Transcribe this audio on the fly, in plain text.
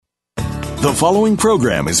The following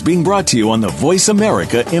program is being brought to you on the Voice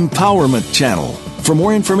America Empowerment Channel. For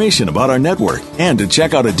more information about our network and to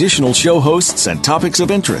check out additional show hosts and topics of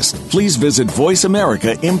interest, please visit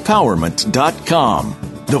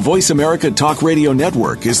voiceamericaempowerment.com. The Voice America Talk Radio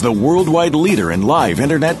Network is the worldwide leader in live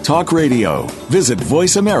Internet talk radio. Visit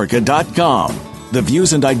voiceamerica.com. The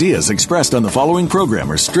views and ideas expressed on the following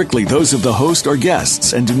program are strictly those of the host or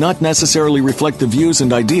guests and do not necessarily reflect the views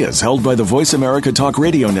and ideas held by the Voice America Talk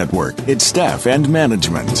Radio Network, its staff, and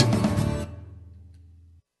management.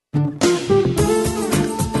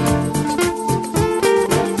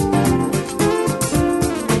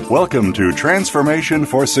 Welcome to Transformation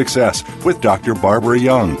for Success with Dr. Barbara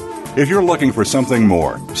Young. If you're looking for something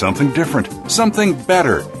more, something different, something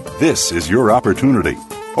better, this is your opportunity.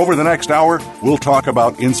 Over the next hour, we'll talk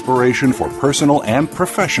about inspiration for personal and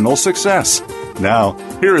professional success. Now,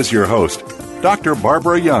 here is your host, Dr.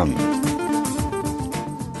 Barbara Young.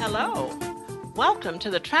 Hello. Welcome to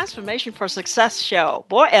the Transformation for Success show.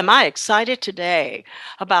 Boy, am I excited today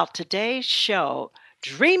about today's show,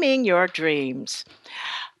 Dreaming Your Dreams.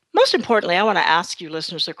 Most importantly, I want to ask you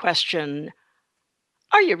listeners a question.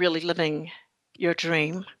 Are you really living your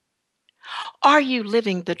dream? Are you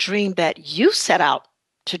living the dream that you set out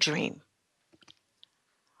to dream?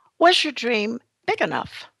 Was your dream big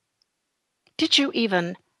enough? Did you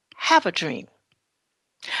even have a dream?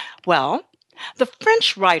 Well, the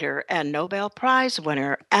French writer and Nobel Prize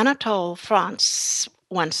winner Anatole France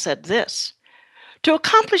once said this: "To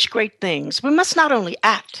accomplish great things, we must not only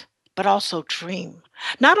act, but also dream.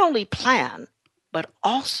 Not only plan, but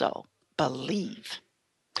also believe."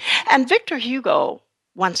 And Victor Hugo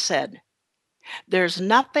once said, "There's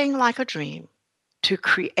nothing like a dream to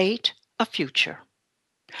create a future."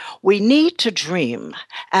 We need to dream,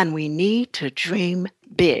 and we need to dream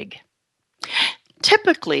big.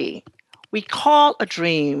 Typically, we call a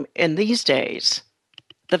dream in these days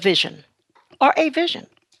the vision or a vision.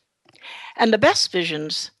 And the best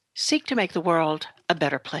visions seek to make the world a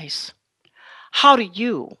better place. How do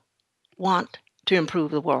you want to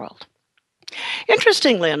improve the world?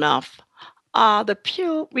 Interestingly enough, the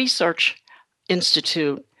Pew Research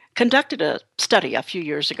Institute conducted a study a few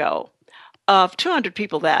years ago of 200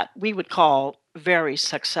 people that we would call very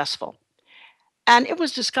successful. And it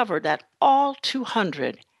was discovered that all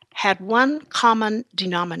 200 had one common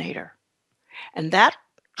denominator. And that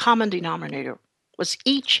common denominator was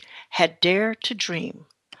each had dared to dream,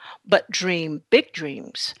 but dream big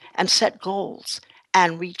dreams and set goals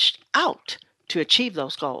and reached out to achieve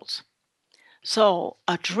those goals. So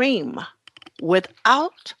a dream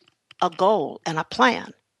without a goal and a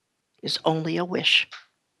plan is only a wish.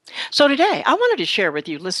 So today, I wanted to share with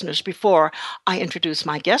you listeners, before I introduce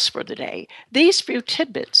my guest for the day, these few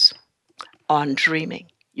tidbits on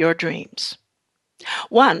dreaming your dreams.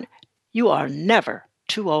 One, you are never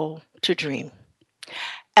too old to dream.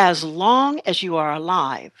 As long as you are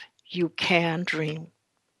alive, you can dream.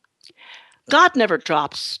 God never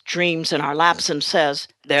drops dreams in our laps and says,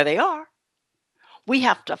 "There they are." We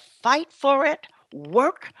have to fight for it,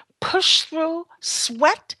 work, push through,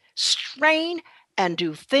 sweat, strain, and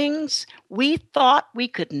do things we thought we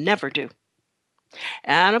could never do.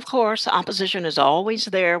 And of course, opposition is always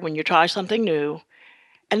there when you try something new.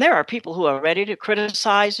 And there are people who are ready to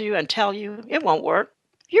criticize you and tell you it won't work.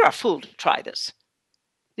 You're a fool to try this.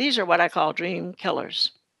 These are what I call dream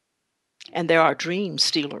killers. And there are dream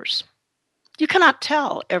stealers. You cannot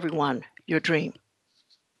tell everyone your dream.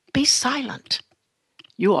 Be silent.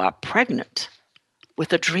 You are pregnant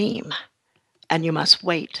with a dream, and you must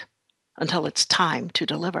wait until it's time to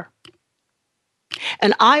deliver.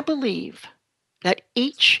 And I believe that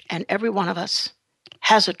each and every one of us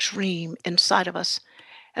has a dream inside of us.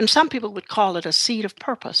 And some people would call it a seed of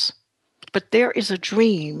purpose. But there is a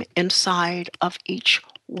dream inside of each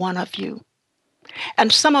one of you.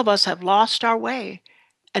 And some of us have lost our way.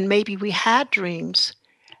 And maybe we had dreams,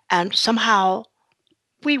 and somehow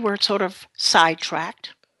we were sort of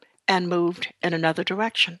sidetracked and moved in another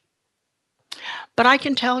direction. But I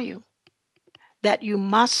can tell you that you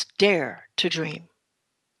must dare to dream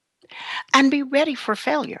and be ready for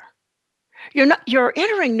failure. You're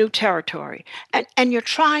entering new territory, and you're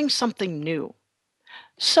trying something new.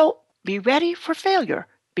 So be ready for failure,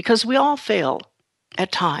 because we all fail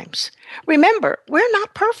at times. Remember, we're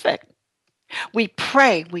not perfect. We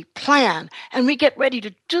pray, we plan, and we get ready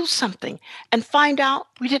to do something and find out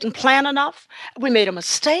we didn't plan enough. We made a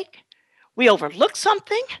mistake. We overlooked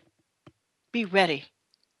something. Be ready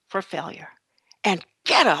for failure and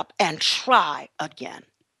get up and try again.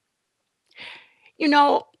 You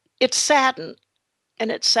know, it saddens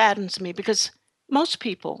me because most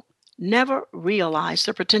people never realize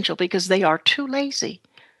their potential because they are too lazy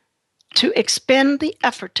to expend the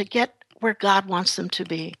effort to get where God wants them to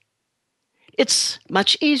be. It's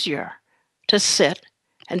much easier to sit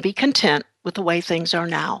and be content with the way things are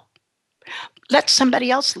now. Let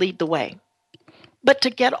somebody else lead the way. But to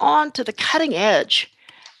get on to the cutting edge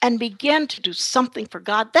and begin to do something for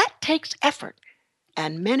God, that takes effort.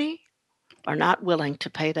 And many are not willing to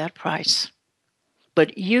pay that price.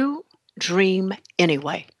 But you dream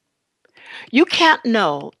anyway. You can't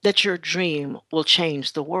know that your dream will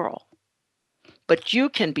change the world, but you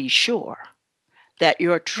can be sure that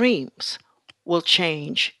your dreams will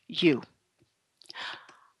change you.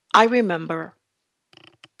 I remember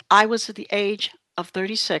I was at the age of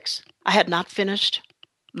 36. I had not finished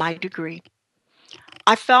my degree.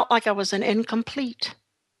 I felt like I was an incomplete.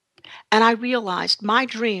 And I realized my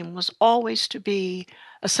dream was always to be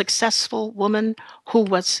a successful woman who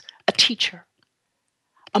was a teacher,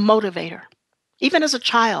 a motivator. Even as a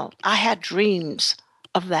child, I had dreams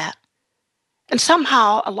of that. And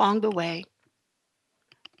somehow along the way,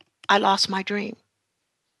 I lost my dream.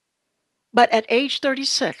 But at age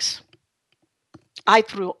 36, I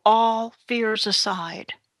threw all fears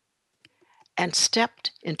aside and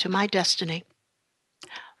stepped into my destiny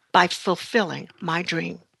by fulfilling my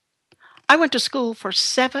dream. I went to school for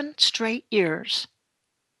 7 straight years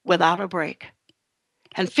without a break,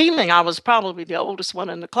 and feeling I was probably the oldest one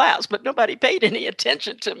in the class, but nobody paid any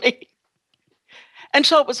attention to me. And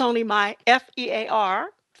so it was only my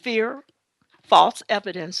FEAR, fear, false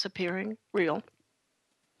evidence appearing real,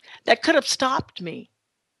 that could have stopped me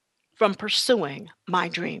from pursuing my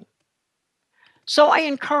dream. So I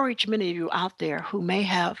encourage many of you out there who may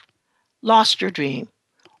have lost your dream,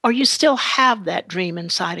 or you still have that dream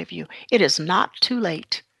inside of you. It is not too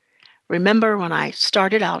late. Remember when I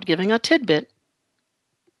started out giving a tidbit,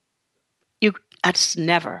 it's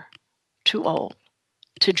never too old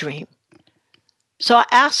to dream. So I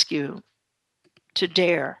ask you to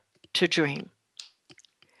dare to dream.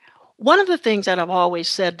 One of the things that I've always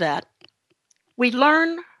said that we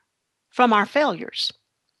learn from our failures,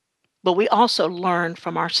 but we also learn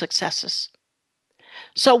from our successes.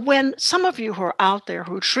 So when some of you who are out there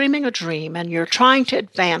who are dreaming a dream and you're trying to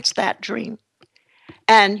advance that dream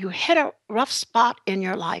and you hit a rough spot in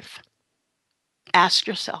your life, ask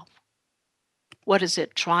yourself, what is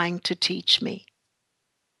it trying to teach me?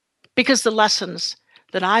 Because the lessons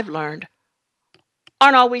that I've learned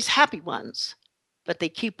aren't always happy ones, but they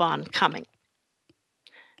keep on coming.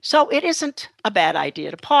 So it isn't a bad idea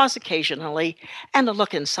to pause occasionally and to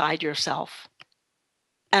look inside yourself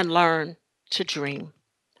and learn to dream.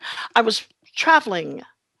 I was traveling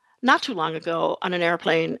not too long ago on an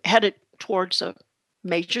airplane headed towards a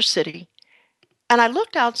major city, and I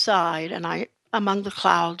looked outside and among the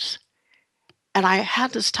clouds, and I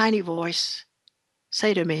had this tiny voice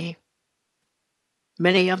say to me,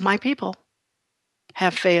 many of my people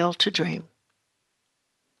have failed to dream.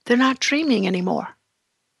 They're not dreaming anymore.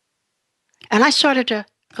 And I started to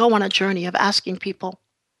go on a journey of asking people,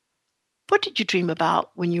 what did you dream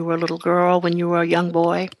about when you were a little girl, when you were a young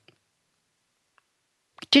boy?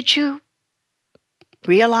 Did you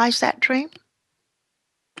realize that dream?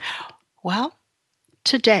 Well,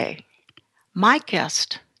 today, my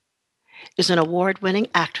guest is an award-winning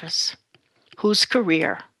actress whose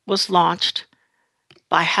career was launched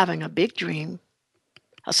by having a big dream,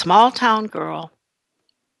 a small-town girl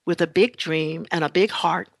with a big dream and a big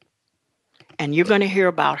heart. And you're going to hear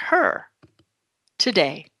about her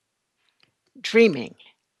today, dreaming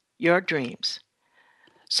your dreams.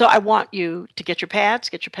 So I want you to get your pads,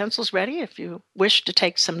 get your pencils ready if you wish to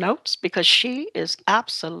take some notes, because she is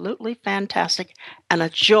absolutely fantastic and a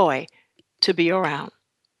joy to be around.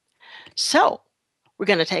 So we're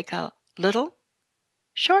going to take a little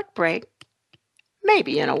short break,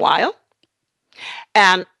 maybe in a while.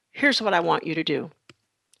 And here's what I want you to do.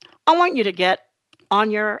 I want you to get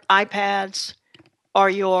on your iPads or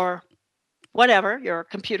your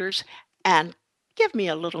computers, and give me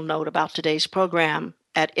a little note about today's program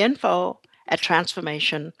at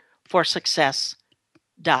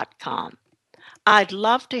info@transformationforsuccess.com. I'd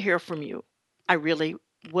love to hear from you. I really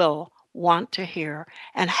will want to hear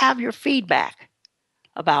and have your feedback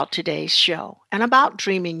about today's show and about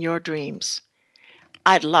dreaming your dreams.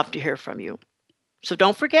 I'd love to hear from you. So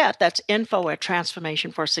don't forget, that's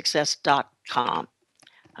info@transformationforsuccess.com.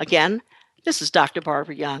 Again, this is Dr.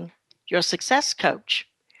 Barbara Young, your success coach.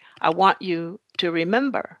 I want you to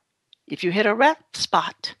remember, if you hit a rough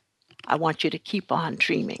spot, I want you to keep on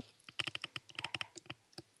dreaming.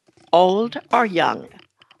 Old or young,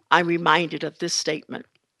 I'm reminded of this statement.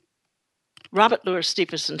 Robert Louis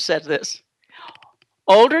Stevenson said this,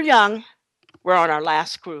 Old or young, we're on our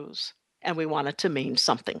last cruise, and we want it to mean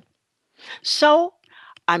something. So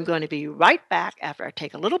I'm going to be right back after I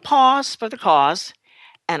take a little pause for the cause,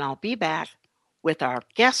 and I'll be back with our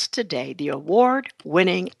guest today, the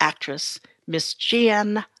award-winning actress, Miss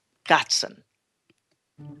Jen Gotzon.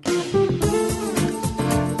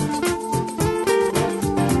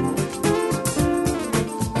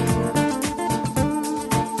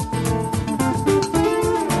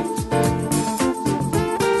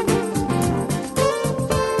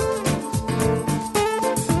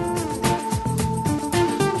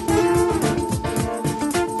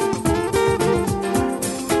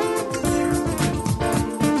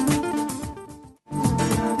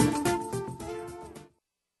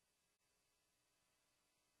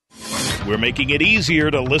 We're making it easier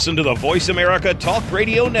to listen to the Voice America Talk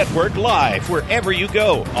Radio Network live wherever you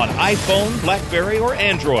go on iPhone, BlackBerry, or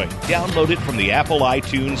Android. Download it from the Apple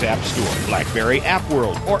iTunes App Store, BlackBerry App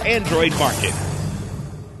World, or Android Market.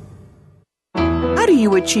 How do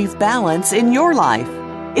you achieve balance in your life?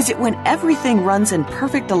 Is it when everything runs in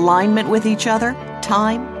perfect alignment with each other,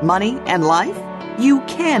 time, money, and life? You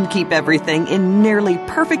can keep everything in nearly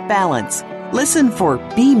perfect balance. Listen for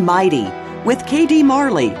Be Mighty with K.D.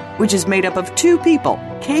 Marley, which is made up of two people,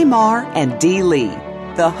 K. Mar and D. Lee.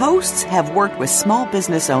 The hosts have worked with small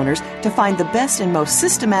business owners to find the best and most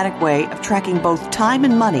systematic way of tracking both time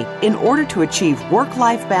and money in order to achieve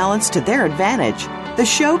work-life balance to their advantage. The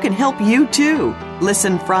show can help you, too.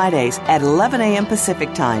 Listen Fridays at 11 a.m.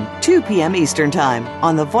 Pacific Time, 2 p.m. Eastern Time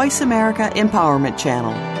on the Voice America Empowerment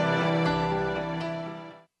Channel.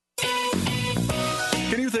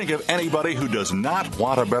 Think of anybody who does not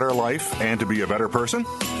want a better life and to be a better person?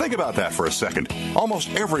 Think about that for a second. Almost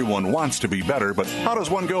everyone wants to be better, but how does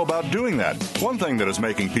one go about doing that? One thing that is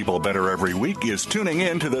making people better every week is tuning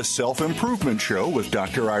in to the Self-Improvement Show with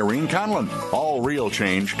Dr. Irene Conlon. All real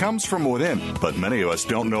change comes from within, but many of us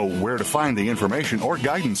don't know where to find the information or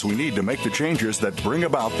guidance we need to make the changes that bring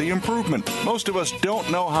about the improvement. Most of us don't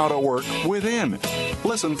know how to work within.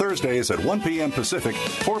 Listen Thursdays at 1 p.m. Pacific,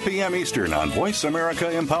 4 p.m. Eastern on Voice America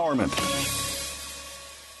Empowerment.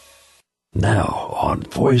 Now on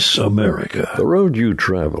Voice America. The road you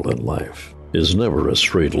travel in life is never a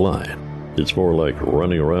straight line. It's more like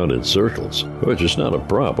running around in circles, which is not a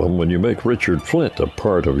problem when you make Richard Flint a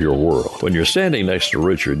part of your world. When you're standing next to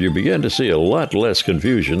Richard, you begin to see a lot less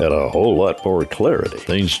confusion and a whole lot more clarity.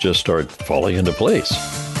 Things just start falling into place.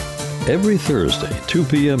 Every Thursday, 2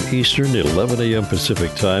 p.m. Eastern, 11 a.m.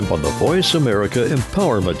 Pacific Time on the Voice America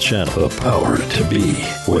Empowerment Channel. The Power to Be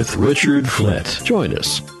with Richard Flint. Join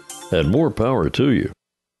us, and more power to you.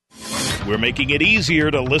 We're making it easier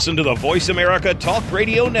to listen to the Voice America Talk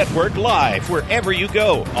Radio Network live wherever you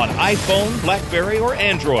go on iPhone, BlackBerry, or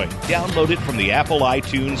Android. Download it from the Apple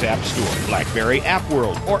iTunes App Store, BlackBerry App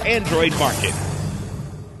World, or Android Market.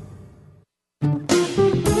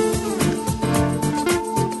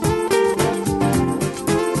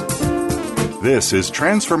 This is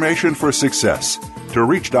Transformation for Success. To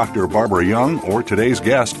reach Dr. Barbara Young or today's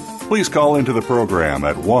guest, please call into the program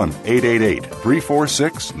at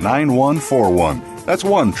 1-888-346-9141. That's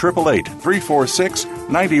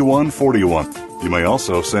 1-888-346-9141. You may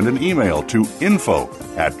also send an email to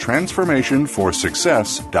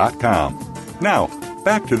info@transformationforsuccess.com. Now,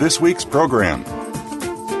 back to this week's program.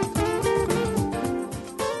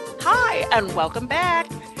 Hi, and welcome back.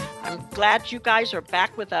 I'm glad you guys are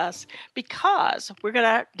back with us because we're going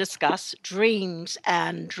to discuss dreams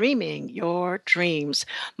and dreaming your dreams.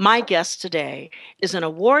 My guest today is an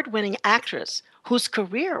award-winning actress whose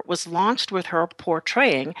career was launched with her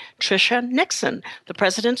portraying Tricia Nixon, the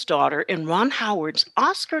president's daughter in Ron Howard's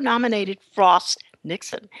Oscar-nominated Frost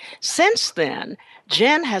Nixon. Since then,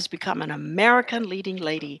 Jen has become an American leading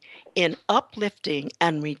lady in uplifting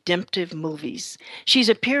and redemptive movies. She's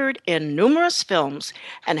appeared in numerous films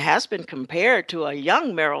and has been compared to a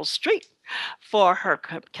young Meryl Streep for her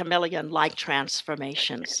chameleon-like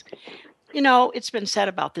transformations. You know, it's been said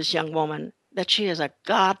about this young woman that she is a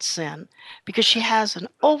godsend because she has an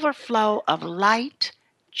overflow of light,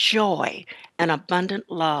 joy, and abundant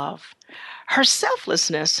love. Her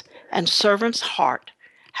selflessness and servant's heart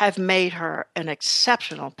have made her an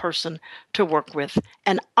exceptional person to work with,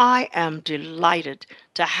 and I am delighted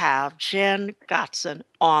to have Jen Gotzon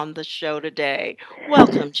on the show today.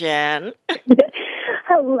 Welcome, Jen.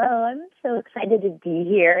 Hello, I'm so excited to be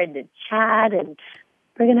here and to chat, and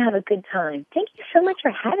we're going to have a good time. Thank you so much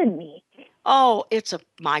for having me. Oh, it's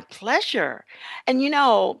my pleasure. And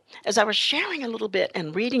as I was sharing a little bit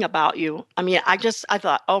and reading about you, I mean, I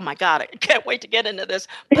thought, oh my God, I can't wait to get into this.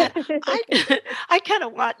 But I, I kind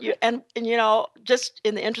of want you, and just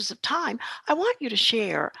in the interest of time, I want you to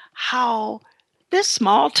share how this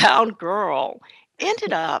small town girl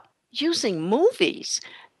ended up using movies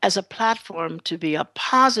as a platform to be a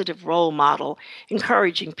positive role model,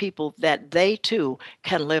 encouraging people that they too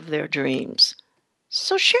can live their dreams.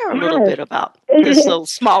 So share a little Yes. bit about this little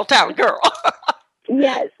small town girl.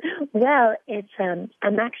 Yes. Well,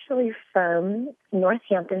 I'm actually from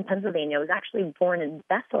Northampton, Pennsylvania. I was actually born in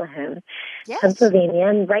Bethlehem, Yes. Pennsylvania,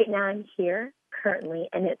 and right now I'm here currently,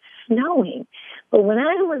 and it's snowing. But when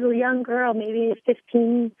I was a young girl, maybe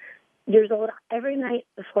 15 years old, every night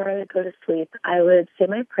before I would go to sleep, I would say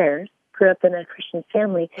my prayers. Grew up in a Christian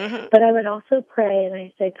family, Hmm. but I would also pray, and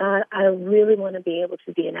I say, God, I really want to be able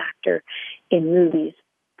to be an actor in movies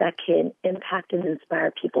that can impact and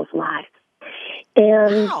inspire people's lives.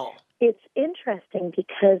 And Wow. it's interesting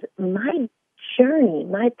because my journey,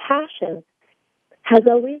 my passion has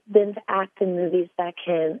always been to act in movies that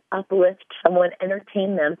can uplift someone,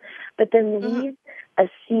 entertain them, but then Hmm. leave a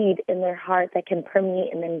seed in their heart that can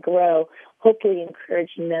permeate and then grow, hopefully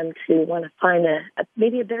encouraging them to want to find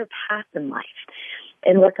maybe a better path in life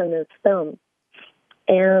and work on those films.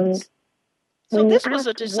 And So when you this was ask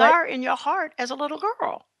a what, desire in your heart as a little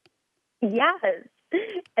girl. yes,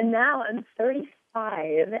 and now I'm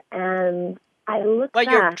 35 and I look Well,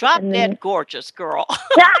 you're back drop and then dead gorgeous, girl.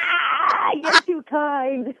 You're too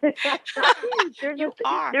kind. there's a You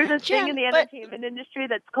are. there's a thing in Jen, the but entertainment industry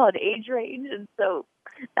that's called age range, and so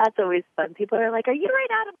that's always fun. People are like, "Are you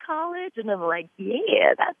right out of college?" And I'm like,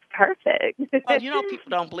 "Yeah, that's perfect." well, people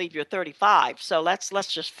don't believe you're 35. So let's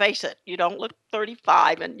just face it. You don't look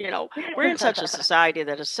 35, and we're in such a society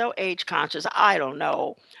that is so age conscious. I don't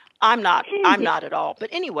know. I'm not at all. But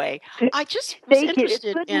anyway, I just was Thank you. It's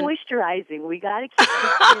interested good in moisturizing. We got to keep the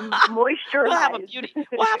skin moisturized.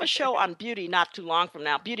 we'll have a show on beauty not too long from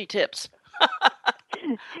now. Beauty tips.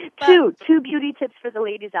 But Two beauty tips for the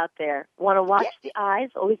ladies out there. Want to watch yeah, the eyes?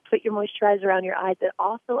 Always put your moisturizer around your eyes, but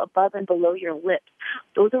also above and below your lips.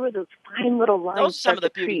 Those are where those fine little those lines are some of start the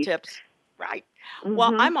to beauty crease. tips, right?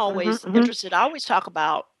 Well, Mhm. I'm Mhm. always Mhm. interested. I always talk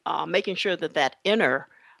about making sure that inner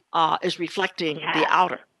is reflecting the Yes.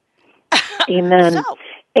 outer. Amen. So,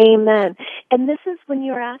 Amen. And this is when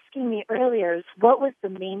you were asking me earlier, is what was the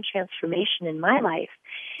main transformation in my life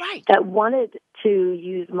right. that wanted to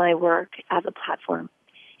use my work as a platform.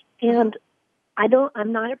 Hmm. And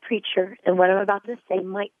I'm not a preacher, and what I'm about to say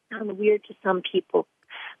might sound weird to some people,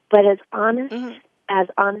 but Hmm. as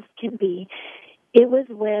honest can be, it was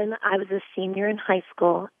when I was a senior in high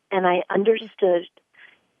school and I understood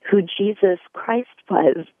who Jesus Christ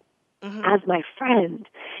was Hmm. as my friend.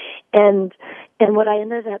 And what I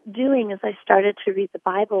ended up doing is I started to read the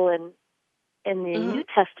Bible and the Hmm. New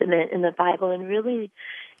Testament in the Bible and really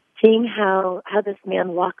seeing how this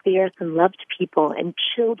man walked the earth and loved people and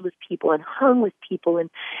chilled with people and hung with people and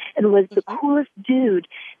was the Hmm. coolest dude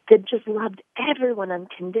that just loved everyone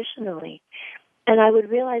unconditionally. And I would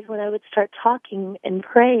realize when I would start talking and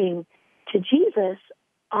praying to Jesus,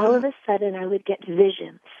 all Hmm. of a sudden I would get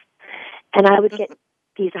visions and I would get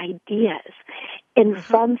these ideas. And Hmm.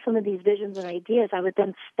 from some of these visions and ideas, I would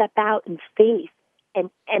then step out in faith. And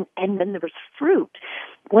then there was fruit.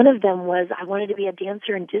 One of them was I wanted to be a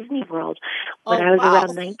dancer in Disney World when Oh I was wow.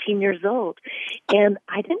 around 19 years old. And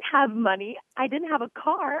I didn't have money. I didn't have a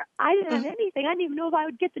car. I didn't have Hmm. anything. I didn't even know if I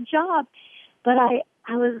would get the job. But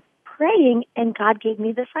I was praying, and God gave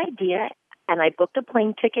me this idea, and I booked a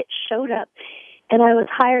plane ticket, showed up, and I was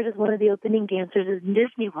hired as one of the opening dancers in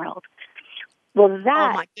Disney World. Well, Oh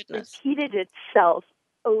that my goodness. repeated itself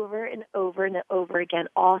over and over and over again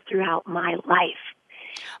all throughout my life.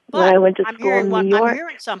 When I But went to school in New I'm York,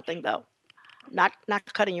 hearing something though. Not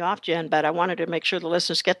cutting you off, Jen, but I wanted to make sure the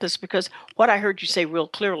listeners get this because what I heard you say real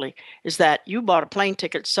clearly is that you bought a plane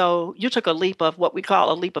ticket, so you took a leap of what we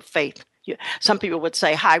call a leap of faith. Some people would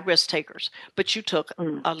say high risk takers, but you took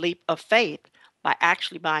mm, a leap of faith by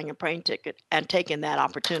actually buying a plane ticket and taking that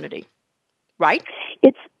opportunity, right?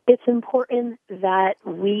 it's important that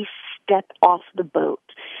we step off the boat.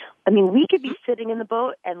 I mean, we could be sitting in the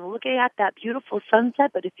boat and looking at that beautiful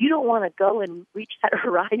sunset, but if you don't want to go and reach that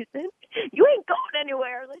horizon, you ain't going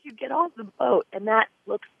anywhere unless you get off the boat. And that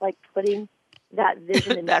looks like putting that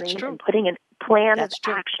vision and That's dream and true. putting a plan of That's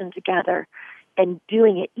true. action together and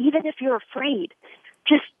doing it, even if you're afraid.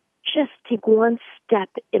 Just take one step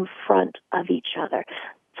in front of each other.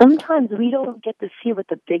 Sometimes we don't get to see what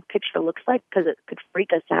the big picture looks like because it could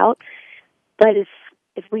freak us out. But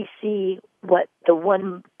if we see what the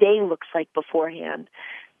one day looks like beforehand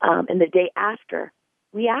and the day after,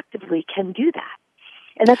 we actively can do that.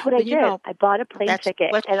 And that's what I did. I bought a plane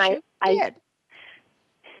ticket, and I did.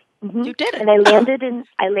 Mm-hmm. You did it. And I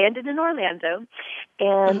landed in Orlando,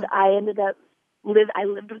 and I ended up I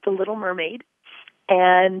lived with the Little Mermaid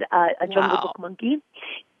and a Jungle Book monkey.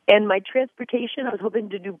 And my transportation, I was hoping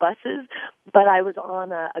to do buses, but I was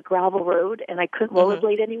on a gravel road and I couldn't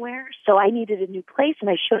rollerblade anywhere. So I needed a new place, and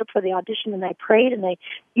I showed up for the audition and I prayed. And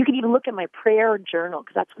you can even look at my prayer journal,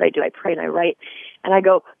 because that's what I do. I pray and I write. And I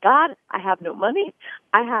go, God, I have no money.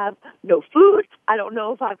 I have no food. I don't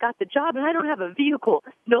know if I've got the job, and I don't have a vehicle.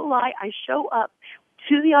 No lie. I show up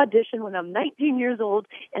to the audition when I'm 19 years old,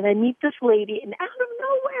 and I meet this lady, and out of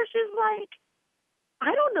nowhere, she's like,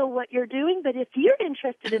 I don't know what you're doing, but if you're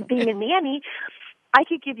interested in being a nanny, I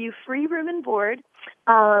could give you free room and board.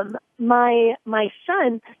 My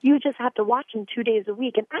son, you just have to watch him 2 days a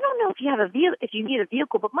week. And I don't know if you have if you need a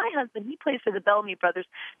vehicle, but my husband, he plays for the Bellamy Brothers,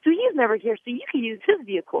 so he's never here, so you can use his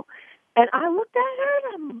vehicle. And I looked at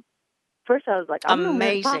her, and first I was like, I'm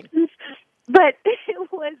amazing. But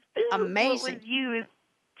it was amazing. What was used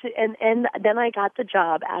to, and then I got the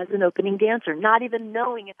job as an opening dancer, not even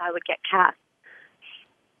knowing if I would get cast.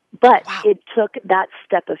 But it took that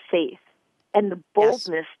step of faith and the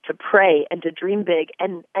boldness to pray and to dream big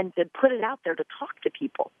and to put it out there to talk to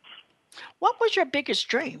people. What was your biggest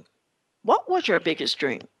dream? What was your biggest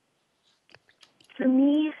dream? For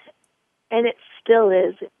me, and it still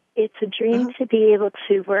is, it's a dream to be able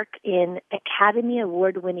to work in Academy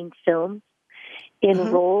Award-winning films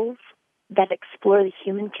in roles that explore the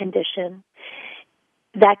human condition,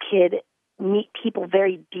 that could meet people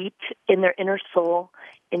very deep in their inner soul,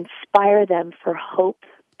 inspire them for hope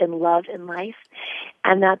and love in life,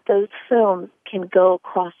 and that those films can go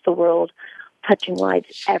across the world, touching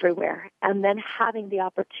lives everywhere, and then having the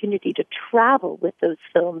opportunity to travel with those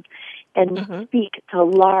films and speak to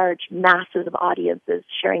large masses of audiences,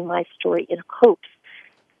 sharing my story in hopes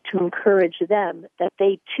to encourage them that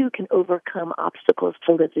they too can overcome obstacles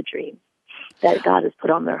to live the dream that God has put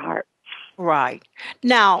on their heart. Right.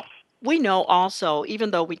 Now, we know also, even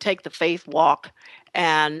though we take the faith walk,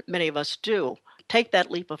 and many of us do, take that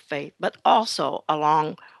leap of faith, but also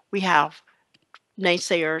along we have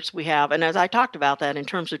naysayers, and as I talked about that in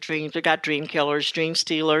terms of dreams, we got dream killers, dream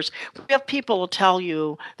stealers. We have people who tell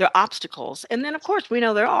you there are obstacles. And then, of course, we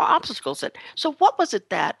know there are obstacles. So what was it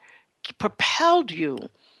that propelled you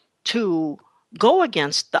to go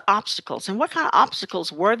against the obstacles? And what kind of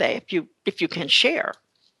obstacles were they, if you can share?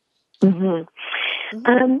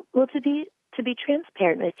 Well, to be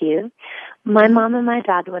transparent with you, my mom and my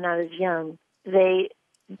dad, when I was young, they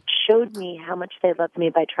showed me how much they loved me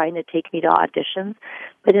by trying to take me to auditions.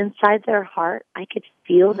 But inside their heart, I could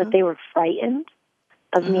feel that they were frightened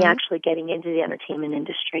of me actually getting into the entertainment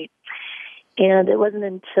industry. And it wasn't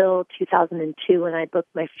until 2002 when I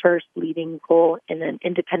booked my first leading role in an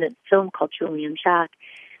independent film called Julie and Jack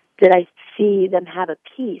did I see them have a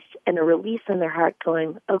peace and a release in their heart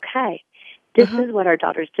going, okay, this is what our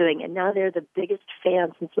daughter's doing. And now they're the biggest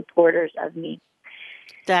fans and supporters of me.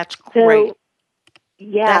 That's great. So,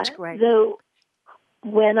 yeah. That's great. So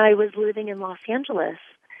when I was living in Los Angeles,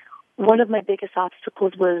 one of my biggest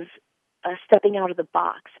obstacles was stepping out of the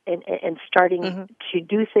box and starting to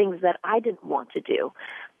do things that I didn't want to do.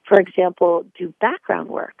 For example, do background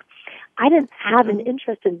work. I didn't have an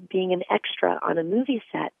interest in being an extra on a movie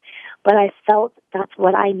set, but I felt that's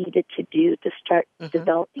what I needed to do to start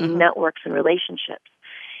developing networks and relationships.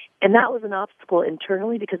 And that was an obstacle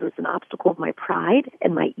internally because it was an obstacle of my pride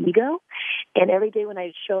and my ego. And every day when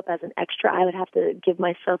I'd show up as an extra, I would have to give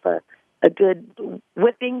myself a good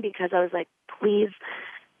whipping because I was like, please,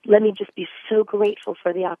 let me just be so grateful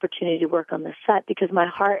for the opportunity to work on the set, because my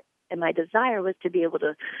heart and my desire was to be able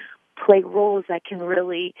to play roles that can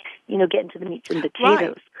really, get into the meats and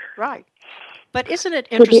potatoes. Right. But isn't it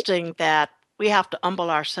interesting that we have to humble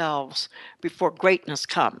ourselves before greatness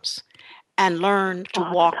comes and learn to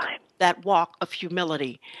walk that walk of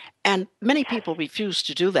humility? And many people refuse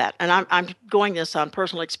to do that. And I'm going this on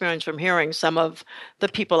personal experience from hearing some of the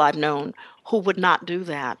people I've known who would not do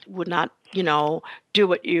that, would not, do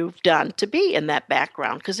what you've done to be in that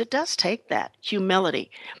background, because it does take that humility.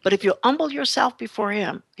 But if you humble yourself before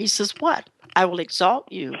him, he says, what? I will exalt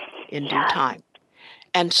you in due time.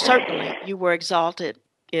 And certainly you were exalted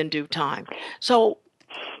in due time. So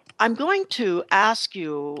I'm going to ask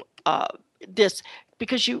you this,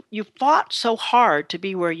 because you fought so hard to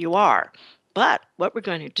be where you are. But what we're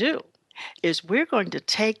going to do is we're going to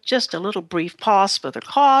take just a little brief pause for the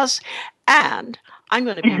cause, and I'm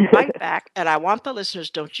going to be right back, and I want the listeners,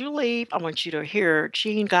 don't you leave. I want you to hear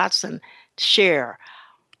Jean Gottson share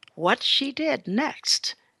what she did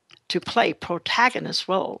next to play protagonist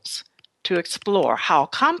roles to explore how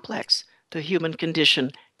complex the human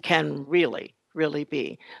condition can really, really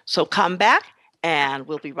be. So come back, and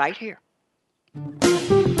we'll be right here.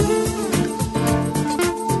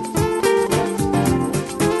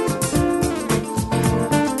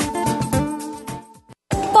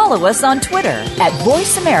 Follow us on Twitter at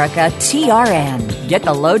VoiceAmericaTRN. Get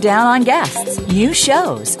the lowdown on guests, new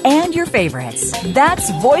shows, and your favorites.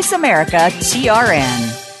 That's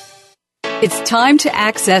VoiceAmericaTRN. It's time to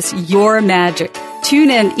access your magic. Tune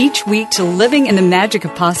in each week to Living in the Magic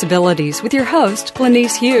of Possibilities with your host,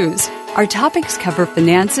 Glenice Hughes. Our topics cover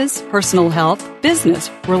finances, personal health,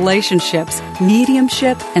 business, relationships,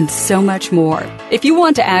 mediumship, and so much more. If you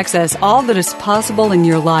want to access all that is possible in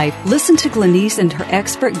your life, listen to Glenice and her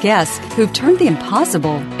expert guests who've turned the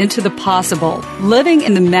impossible into the possible. Living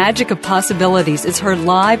in the Magic of Possibilities is heard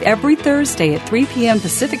live every Thursday at 3 p.m.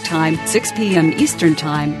 Pacific Time, 6 p.m. Eastern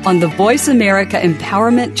Time on the Voice America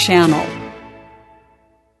Empowerment Channel.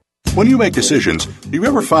 When you make decisions, do you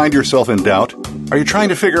ever find yourself in doubt? Are you trying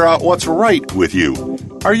to figure out what's right with you?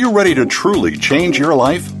 Are you ready to truly change your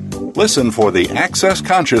life? Listen for the Access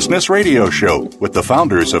Consciousness radio show with the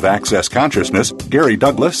founders of Access Consciousness, Gary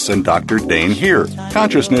Douglas and Dr. Dane Heer.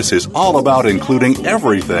 Consciousness is all about including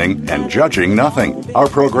everything and judging nothing. Our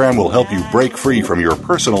program will help you break free from your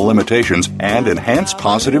personal limitations and enhance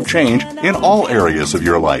positive change in all areas of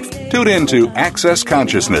your life. Tune in to Access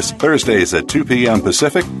Consciousness, Thursdays at 2 p.m.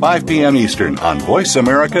 Pacific, 5 p.m. Eastern on Voice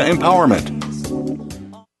America Empowerment.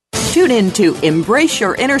 Tune in to Embrace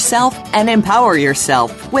Your Inner Self and Empower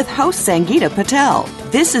Yourself with host Sangeeta Patel.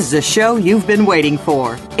 This is the show you've been waiting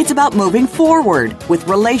for. It's about moving forward with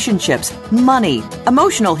relationships, money,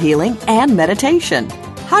 emotional healing, and meditation.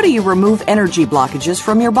 How do you remove energy blockages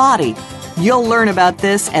from your body? You'll learn about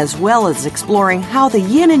this as well as exploring how the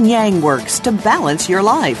yin and yang works to balance your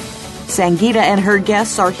life. Sangeeta and her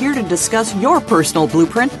guests are here to discuss your personal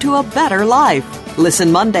blueprint to a better life.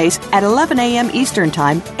 Listen Mondays at 11 a.m. Eastern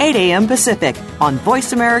Time, 8 a.m. Pacific on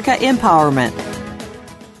Voice America Empowerment.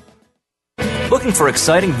 Looking for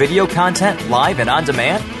exciting video content live and on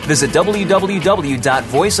demand? Visit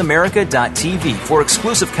www.voiceamerica.tv for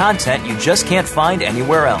exclusive content you just can't find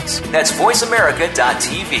anywhere else. That's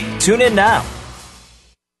voiceamerica.tv. Tune in now.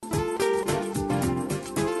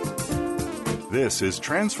 This is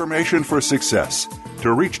Transformation for Success.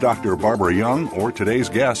 To reach Dr. Barbara Young or today's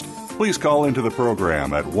guest, please call into the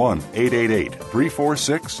program at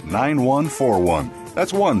 1-888-346-9141.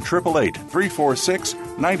 That's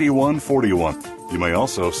 1-888-346-9141. You may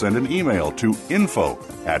also send an email to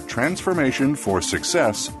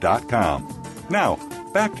info@transformationforsuccess.com. Now,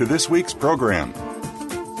 back to this week's program.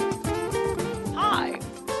 Hi,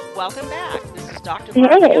 welcome back. This is Dr.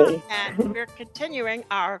 Barbara Young, and we're continuing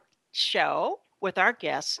our show with our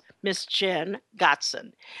guest, Miss Jen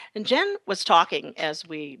Gottson. And Jen was talking as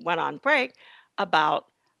we went on break about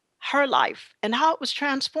her life and how it was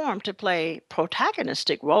transformed to play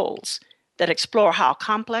protagonistic roles that explore how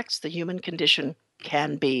complex the human condition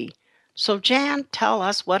can be. So Jan, tell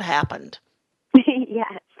us what happened.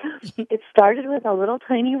 Yes. It started with a little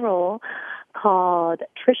tiny role called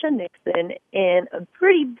Tricia Nixon in a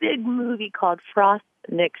pretty big movie called Frost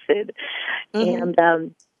Nixon. Mm-hmm.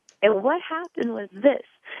 And what happened was this.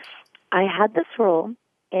 I had this role,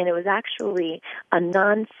 and it was actually a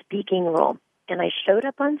non-speaking role. And I showed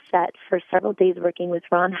up on set for several days working with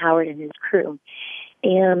Ron Howard and his crew.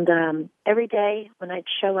 And every day when I'd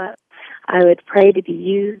show up, I would pray to be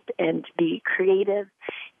used and to be creative.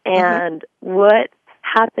 And what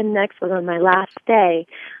happened next was on my last day,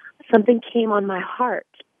 something came on my heart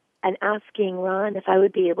and asking Ron if I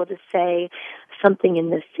would be able to say something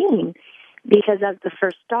in this scene. Because as the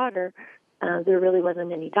first daughter, there really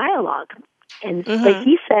wasn't any dialogue. And but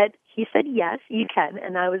he said, yes, you can.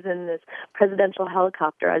 And I was in this presidential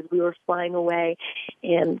helicopter as we were flying away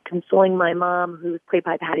and consoling my mom, who was played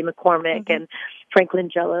by Patty McCormick, and Franklin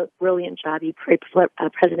Jello, brilliant job. He played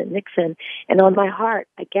President Nixon. And on my heart,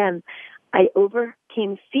 again, I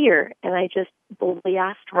overcame fear, and I just boldly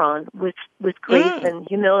asked Ron with grace and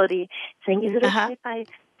humility, saying, is it okay if I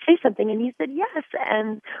say something? And he said, yes.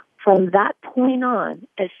 And from that point on,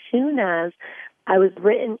 as soon as I was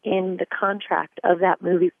written in the contract of that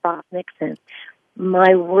movie, Frost Nixon,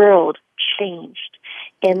 my world changed.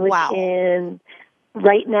 And within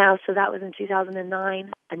right now, so that was in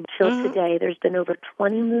 2009, until today, there's been over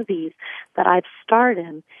 20 movies that I've starred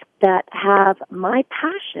in that have my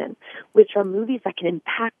passion, which are movies that can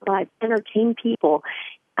impact lives, entertain people,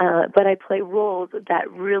 but I play roles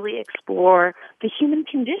that really explore the human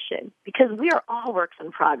condition, because we are all works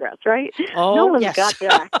in progress, right? No Oh, one's got yes.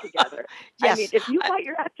 their act together. I mean, Yes. if you got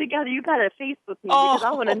your act together, you got to Facebook me, because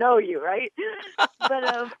I want to Oh. know you, right? And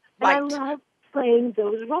I Right. love playing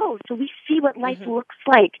those roles. So we see what life Mhm. looks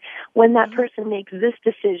like when that Mhm. person makes this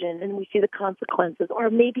decision, and we see the consequences. Or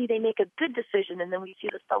maybe they make a good decision, and then we see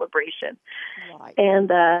the celebration. Right.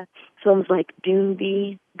 And films like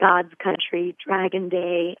Doomby, God's Country, Dragon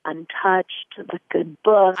Day, Untouched, The Good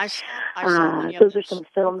Book. I saw many of Those are those. some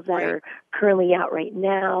films that Great. are currently out right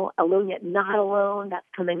now. Alone Yet Not Alone, that's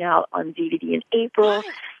coming out on DVD in April. Right.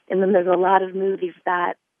 And then there's a lot of movies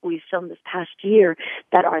that we filmed this past year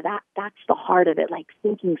that are that's the heart of it, like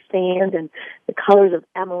Sinking Sand and The Colors of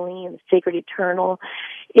Emily and The Sacred Eternal.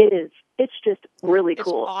 It's just really It's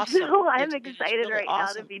cool. awesome. So I'm It is excited really right now to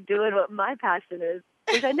awesome. be doing what my passion is,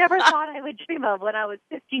 which I never thought I would dream of when I was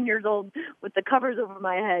 15 years old with the covers over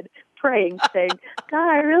my head, praying, saying, God,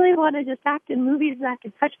 I really want to just act in movies that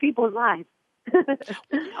can touch people's lives.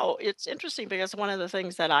 Well, it's interesting because one of the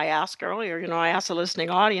things that I asked earlier, I asked the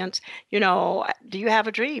listening audience, do you have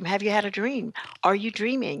a dream? Have you had a dream? Are you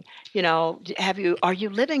dreaming? Are you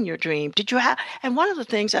living your dream? Did you have, and one of the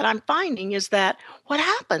things that I'm finding is that what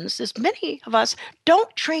happens is many of us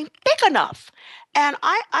don't dream big enough. And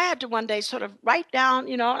I had to one day sort of write down,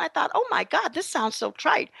 and I thought, oh my God, this sounds so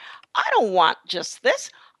trite. I don't want just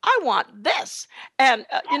this. I want this. And,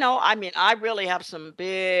 I mean, I really have some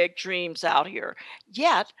big dreams out here.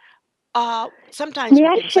 Yet, sometimes May we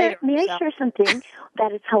I can say share? to May I ourselves, share something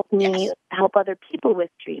that has helped me yes, help other people with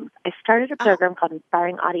dreams? I started a uh-huh, program called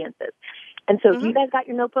Inspiring Audiences, and so if hmm you guys got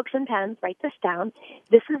your notebooks and pens, write this down.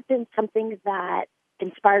 This has been something that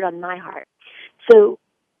inspired on my heart. So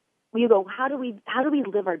you go, how do we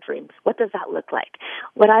live our dreams? What does that look like?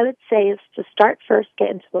 What I would say is to start first, get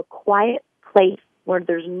into a quiet place where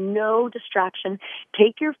there's no distraction.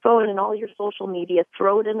 Take your phone and all your social media,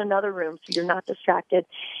 throw it in another room so you're not distracted,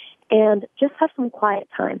 and just have some quiet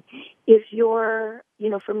time. If you're,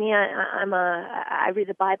 for me, I read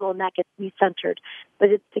the Bible, and that gets me centered. But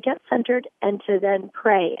it's to get centered and to then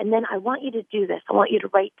pray. And then I want you to do this. I want you to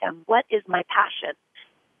write down, what is my passion?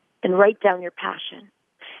 And write down your passion.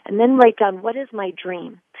 And then write down, what is my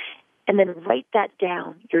dream? And then write that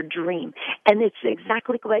down, your dream. And it's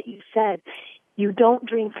exactly what you said. You don't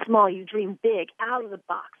dream small, you dream big, out of the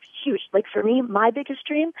box, huge. Like for me, my biggest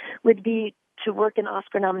dream would be to work in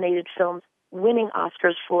Oscar-nominated films, winning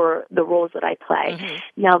Oscars for the roles that I play. hmm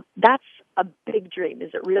Now, that's a big dream.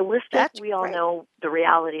 Is it realistic? that's We all great. know the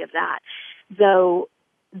reality of that. Though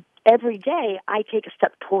every day I take a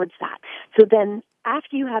step towards that. So then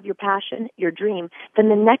after you have your passion, your dream, then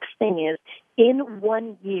the next thing is in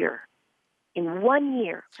 1 year,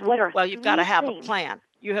 what are Well, you've got to three have a things plan.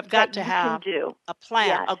 You have got that to you can have do? a plan,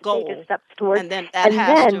 Yeah, a to take a goal, step towards. and then that And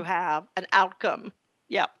has to then, have an outcome.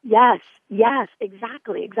 Yep. yes,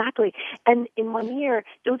 exactly. And in 1 year,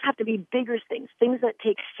 those have to be bigger things that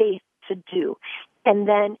take faith to do. And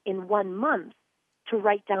then in 1 month, to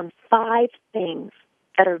write down 5 things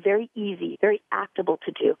that are very easy, very actable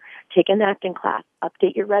to do. Take an acting class,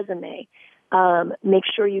 update your resume, make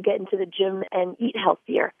sure you get into the gym and eat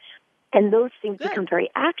healthier. And those things Good. become very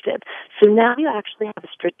active. So now you actually have a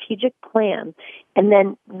strategic plan, and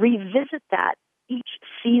then revisit that each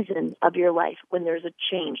season of your life when there's a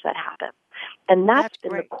change that happens. And that's That's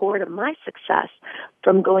been the great. core to my success,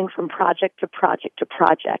 from going from project to project to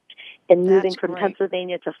project, and moving That's from great.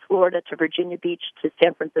 Pennsylvania to Florida to Virginia Beach to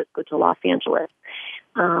San Francisco to Los Angeles.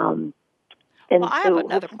 Um, Well, and I have so,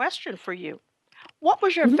 another question for you. What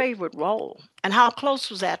was your Mhm. favorite role, and how close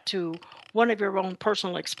was that to one of your own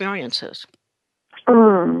personal experiences?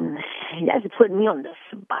 You guys are putting me on the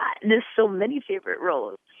spot. There's so many favorite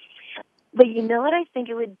roles. But you know what I think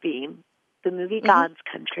it would be? The movie hmm God's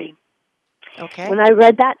Country. Okay. When I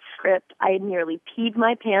read that script, I nearly peed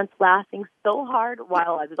my pants laughing so hard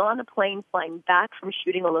while I was on a plane flying back from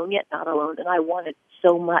shooting Alone Yet Not Alone, and I wanted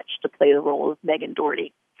so much to play the role of Megan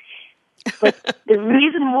Doherty. But the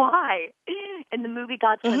reason why, in the movie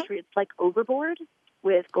God's hmm Country, it's like Overboard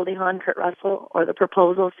with Goldie Hawn, Kurt Russell, or The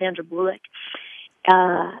Proposal, Sandra Bullock.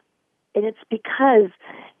 And it's because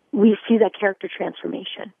we see that character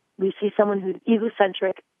transformation. We see someone who's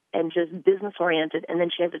egocentric and just business oriented, and then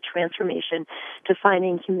she has a transformation to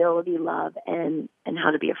finding humility, love, and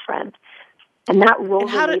how to be a friend. And that role And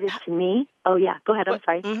how did related to me. Oh yeah, go ahead. I'm what?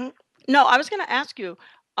 sorry. No, I was going to ask you,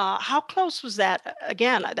 how close was that?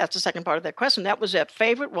 Again, that's the second part of that question. That was that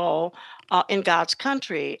favorite role in God's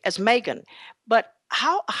Country as Megan. But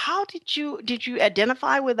how did you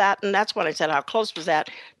identify with that? And that's what I said. How close was that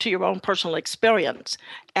to your own personal experience?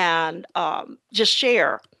 And just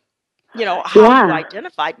share. how you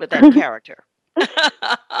identified with that character.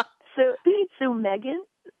 So Megan,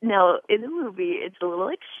 now in the movie, it's a little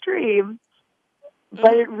extreme,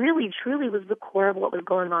 but it really, truly was the core of what was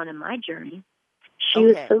going on in my journey. She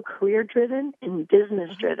was so career-driven and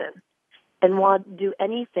business-driven and wanted to do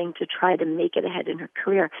anything to try to make it ahead in her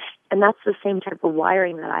career. And that's the same type of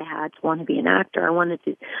wiring that I had to want to be an actor.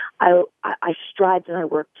 I strived and I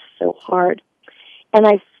worked so hard. And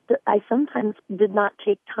I sometimes did not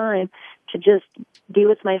take time to just be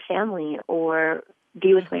with my family or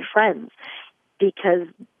be with my friends because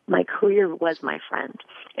my career was my friend,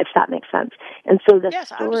 if that makes sense. And so the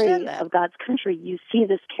story of God's Country, you see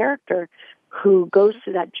this character who goes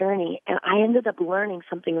through that journey, and I ended up learning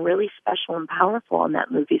something really special and powerful on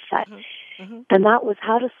that movie set. And that was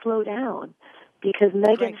how to slow down, because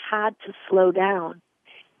Megan had to slow down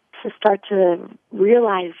to start to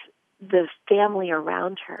realize the family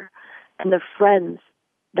around her and the friends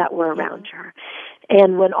that were around her.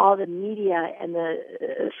 And when all the media and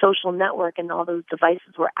the social network and all those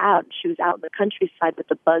devices were out, she was out in the countryside with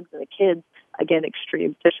the bugs and the kids. Again,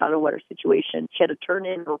 extreme fish out of water situation. She had to turn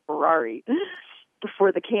in her Ferrari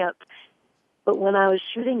before the camp. But when I was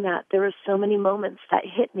shooting that, there were so many moments that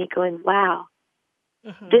hit me going, wow,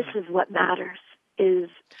 this is what matters, is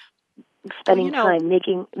spending time,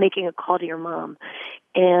 making a call to your mom.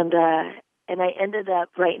 And I ended up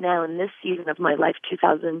right now in this season of my life,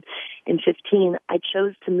 2015, I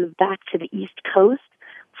chose to move back to the East Coast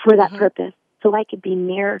for that purpose, so I could be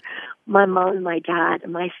near my mom and my dad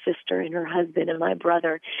and my sister and her husband and my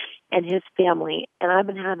brother and his family. And I've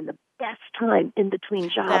been having the best time in between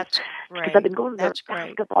jobs because I've been going to their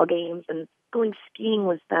basketball games and going skiing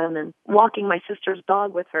with them and walking my sister's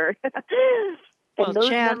dog with her. And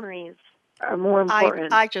those memories are more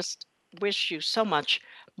important. I just wish you so much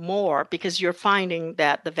more, because you're finding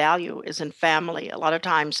that the value is in family. A lot of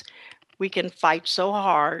times we can fight so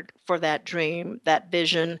hard for that dream, that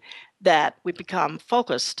vision, that we become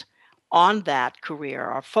focused on that career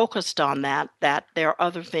or focused on that there are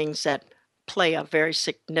other things that play a very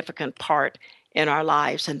significant part in our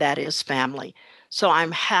lives, and that is family. So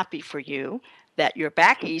I'm happy for you that you're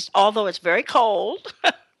back east, although it's very cold.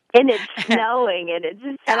 And it's snowing, and it's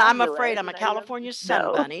just and I'm afraid I'm a California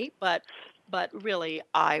sun bunny, but really,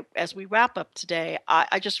 as we wrap up today,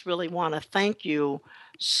 I just really want to thank you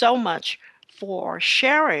so much for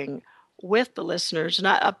sharing with the listeners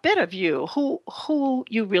a bit of you, who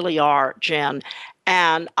you really are, Jen.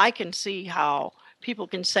 And I can see how people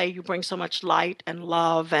can say you bring so much light and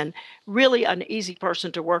love and really an easy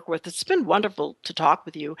person to work with. It's been wonderful to talk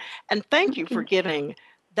with you. And thank you for giving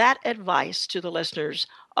that advice to the listeners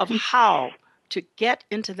of how to get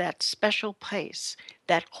into that special place,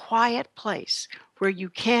 that quiet place where you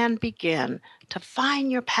can begin to find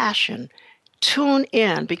your passion. Tune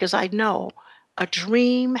in, because I know a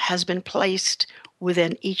dream has been placed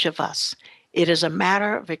within each of us. It is a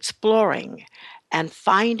matter of exploring and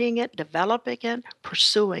finding it, developing it,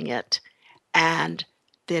 pursuing it, and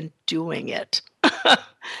then doing it.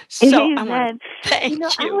 So I want to thank you.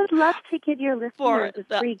 I would love to give your listeners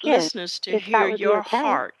a free gift. Listeners to hear your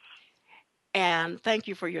heart. And thank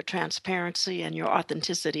you for your transparency and your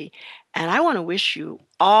authenticity. And I want to wish you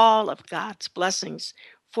all of God's blessings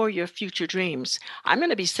for your future dreams. I'm going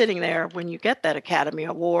to be sitting there when you get that Academy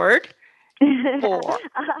Award for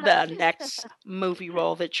the next movie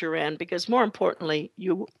role that you're in, because more importantly,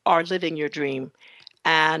 you are living your dream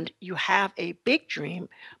and you have a big dream,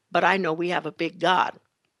 but I know we have a big God,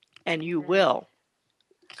 and you will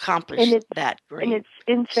accomplish that dream. And it's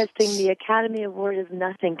interesting, the Academy Award is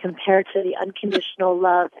nothing compared to the unconditional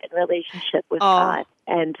love and relationship with God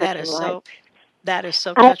and touching lives. That is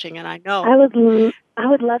so touching, and I know. I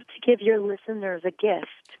would love to give your listeners a gift.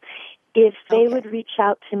 If they would reach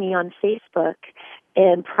out to me on Facebook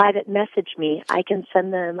and private message me, I can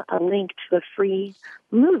send them a link to a free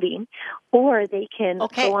movie, or they can go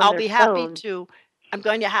on I'll their be phone. happy to. I'm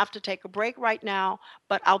going to have to take a break right now,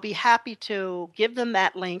 but I'll be happy to give them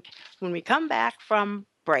that link when we come back from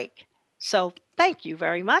break. So thank you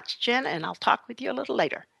very much, Jen, and I'll talk with you a little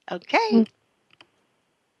later. Okay.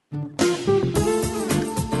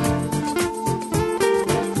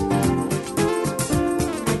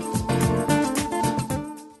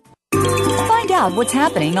 Find out what's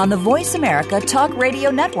happening on the Voice America Talk Radio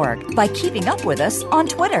Network by keeping up with us on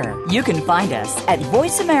Twitter. You can find us at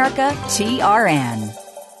Voice America TRN.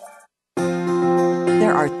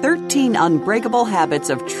 There are 13 unbreakable habits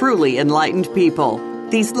of truly enlightened people.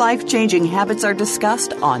 These life-changing habits are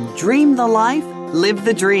discussed on Dream the Life, Live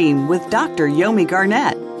the Dream with Dr. Yomi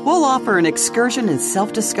Garnett. We'll offer an excursion in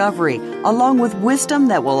self-discovery, along with wisdom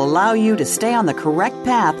that will allow you to stay on the correct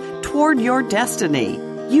path toward your destiny.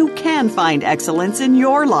 You can find excellence in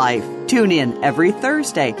your life. Tune in every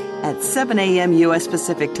Thursday at 7 a.m. U.S.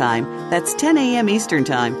 Pacific Time. That's 10 a.m. Eastern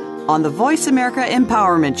Time on the Voice America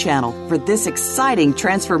Empowerment Channel for this exciting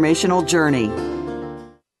transformational journey.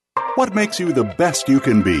 What makes you the best you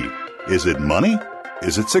can be? Is it money?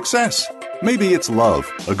 Is it success? Maybe it's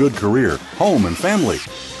love, a good career, home, and family.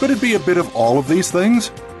 Could it be a bit of all of these things?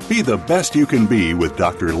 Be the best you can be with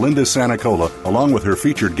Dr. Linda Sanicola, along with her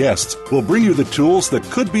featured guests, will bring you the tools that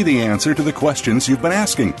could be the answer to the questions you've been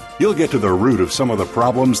asking. You'll get to the root of some of the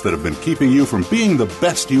problems that have been keeping you from being the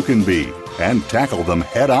best you can be and tackle them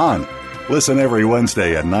head on. Listen every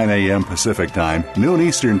Wednesday at 9 a.m. Pacific Time, noon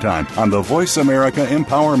Eastern Time on the Voice America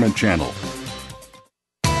Empowerment Channel.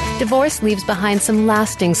 Divorce leaves behind some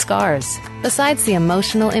lasting scars. Besides the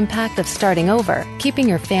emotional impact of starting over, keeping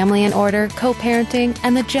your family in order, co-parenting,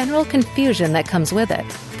 and the general confusion that comes with it,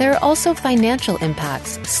 there are also financial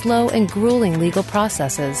impacts, slow and grueling legal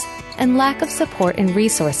processes, and lack of support and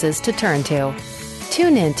resources to turn to.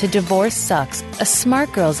 Tune in to Divorce Sucks, a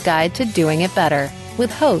smart girl's guide to doing it better,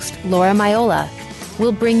 with host Laura Maiola.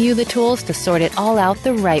 We'll bring you the tools to sort it all out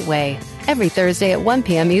the right way. Every Thursday at 1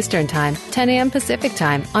 p.m. Eastern Time, 10 a.m. Pacific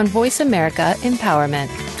Time on Voice America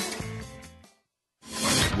Empowerment.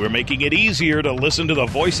 We're making it easier to listen to the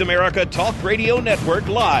Voice America Talk Radio Network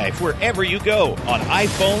live wherever you go on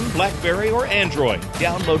iPhone, BlackBerry, or Android.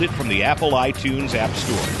 Download it from the Apple iTunes App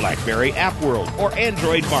Store, BlackBerry App World, or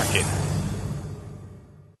Android Market.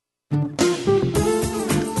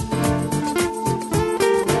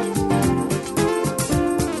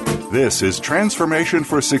 This is Transformation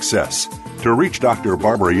for Success. To reach Dr.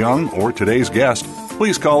 Barbara Young or today's guest,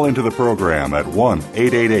 please call into the program at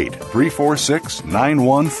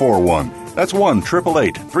 1-888-346-9141. That's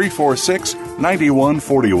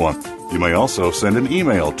 1-888-346-9141. You may also send an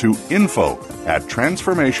email to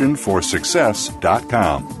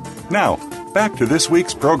info@transformationforsuccess.com. Now, back to this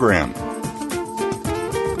week's program.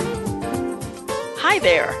 Hi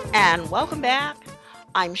there, and welcome back.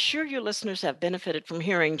 I'm sure your listeners have benefited from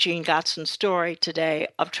hearing Jean Gotson's story today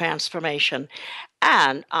of transformation.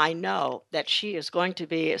 And I know that she is going to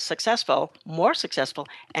be successful, more successful,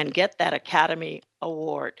 and get that Academy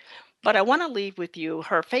Award. But I want to leave with you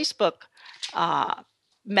her Facebook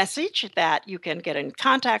message that you can get in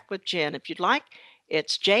contact with Jen if you'd like.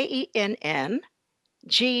 It's JENNGOTZON.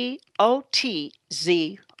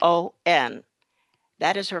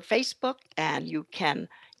 That is her Facebook, and you can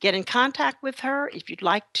get in contact with her. If you'd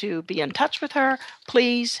like to be in touch with her,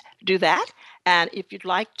 please do that. And if you'd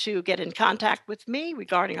like to get in contact with me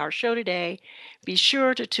regarding our show today, be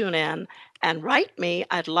sure to tune in and write me.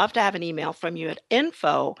 I'd love to have an email from you at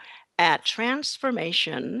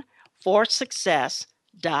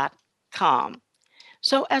info@transformationforsuccess.com.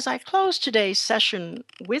 So as I close today's session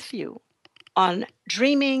with you on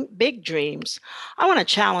dreaming big dreams, I want to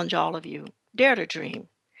challenge all of you. Dare to dream.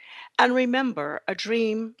 And remember, a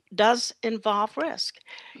dream does involve risk.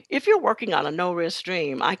 If you're working on a no-risk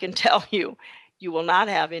dream, I can tell you, you will not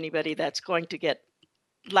have anybody that's going to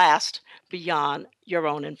last beyond your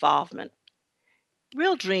own involvement.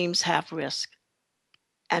 Real dreams have risk.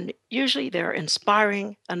 And usually they're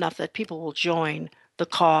inspiring enough that people will join the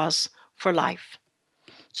cause for life.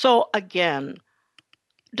 So again,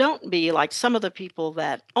 don't be like some of the people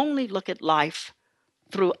that only look at life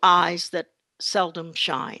through eyes that seldom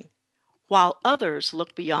shine, while others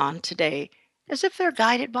look beyond today as if they're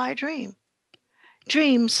guided by a dream.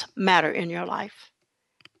 Dreams matter in your life,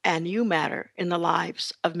 and you matter in the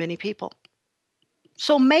lives of many people.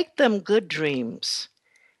 So make them good dreams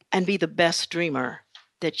and be the best dreamer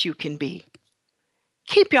that you can be.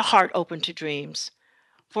 Keep your heart open to dreams,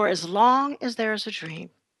 for as long as there is a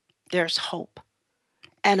dream, there's hope.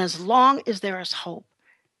 And as long as there is hope,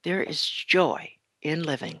 there is joy in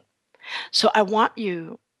living. So I want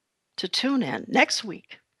you to tune in next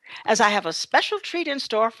week as I have a special treat in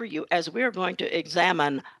store for you as we're going to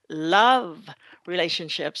examine love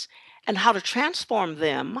relationships and how to transform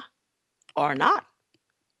them or not.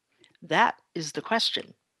 That is the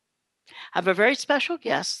question. I have a very special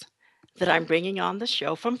guest that I'm bringing on the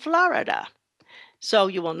show from Florida. So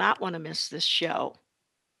you will not want to miss this show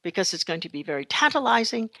because it's going to be very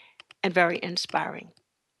tantalizing and very inspiring.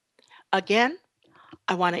 Again,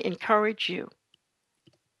 I want to encourage you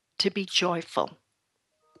to be joyful,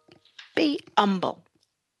 be humble,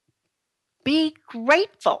 be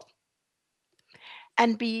grateful,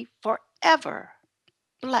 and be forever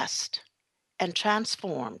blessed and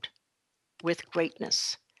transformed with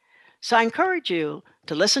greatness. So I encourage you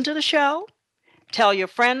to listen to the show, Tell your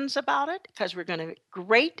friends about it, because we're going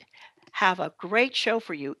to have a great show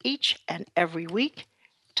for you each and every week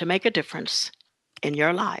to make a difference in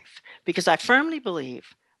your life. Because I firmly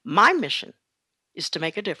believe my mission is to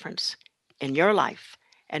make a difference in your life.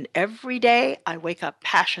 And every day I wake up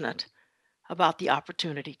passionate about the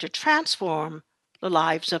opportunity to transform the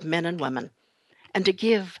lives of men and women and to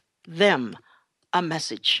give them a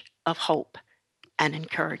message of hope and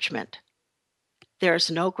encouragement. There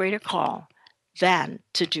is no greater call than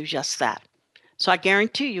to do just that. So I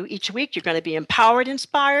guarantee you, each week you're going to be empowered,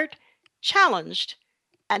 inspired, challenged,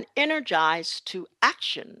 and energized to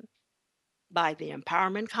action by the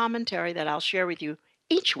empowerment commentary that I'll share with you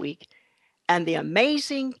each week and the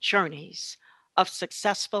amazing journeys of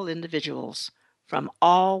successful individuals from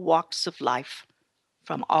all walks of life,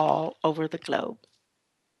 from all over the globe.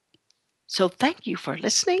 So thank you for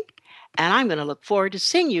listening, and I'm going to look forward to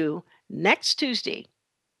seeing you next Tuesday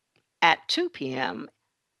at 2 p.m.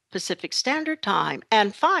 Pacific Standard Time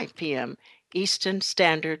and 5 p.m. Eastern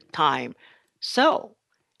Standard Time. So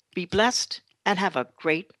be blessed and have a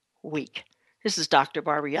great week. This is Dr.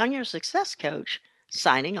 Barbara Young, your success coach,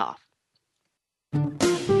 signing off.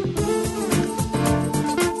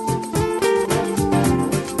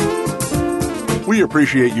 We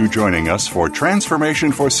appreciate you joining us for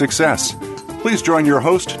Transformation for Success. Please join your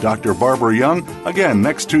host, Dr. Barbara Young, again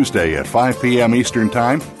next Tuesday at 5 p.m. Eastern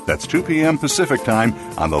Time. That's 2 p.m. Pacific Time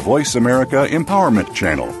on the Voice America Empowerment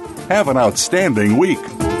Channel. Have an outstanding week.